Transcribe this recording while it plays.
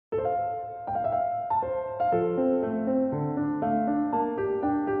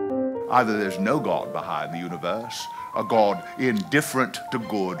Either there's no God behind the universe, a God indifferent to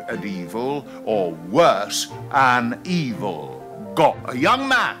good and evil, or worse, an evil God. A young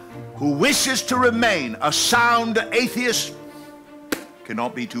man who wishes to remain a sound atheist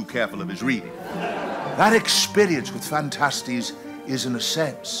cannot be too careful of his reading. That experience with Phantastes is, in a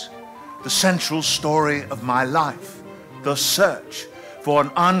sense, the central story of my life, the search for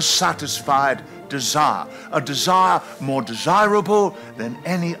an unsatisfied desire, a desire more desirable than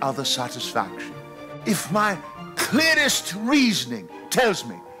any other satisfaction. If my clearest reasoning tells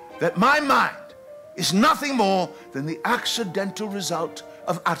me that my mind is nothing more than the accidental result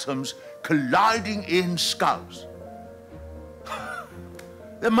of atoms colliding in skulls,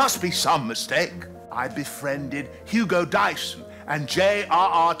 there must be some mistake. I befriended Hugo Dyson and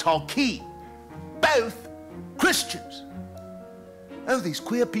J.R.R. Tolkien, both Christians. Oh, these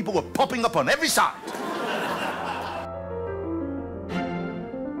queer people were popping up on every side.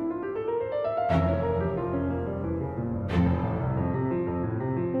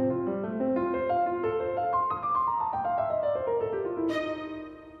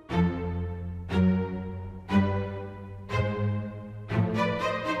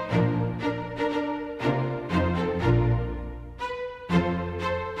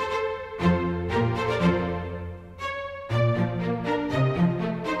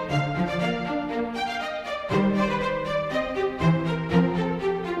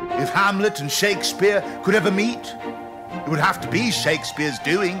 If Hamlet and Shakespeare could ever meet, it would have to be Shakespeare's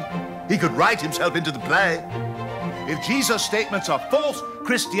doing. He could write himself into the play. If Jesus' statements are false,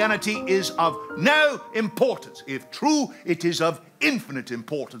 Christianity is of no importance. If true, it is of infinite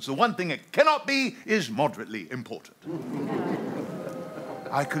importance. The one thing it cannot be is moderately important.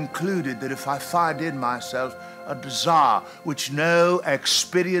 I concluded that if I find in myself a desire which no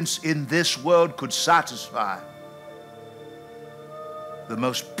experience in this world could satisfy, the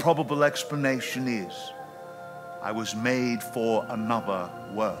most probable explanation is I was made for another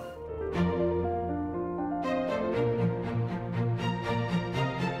world.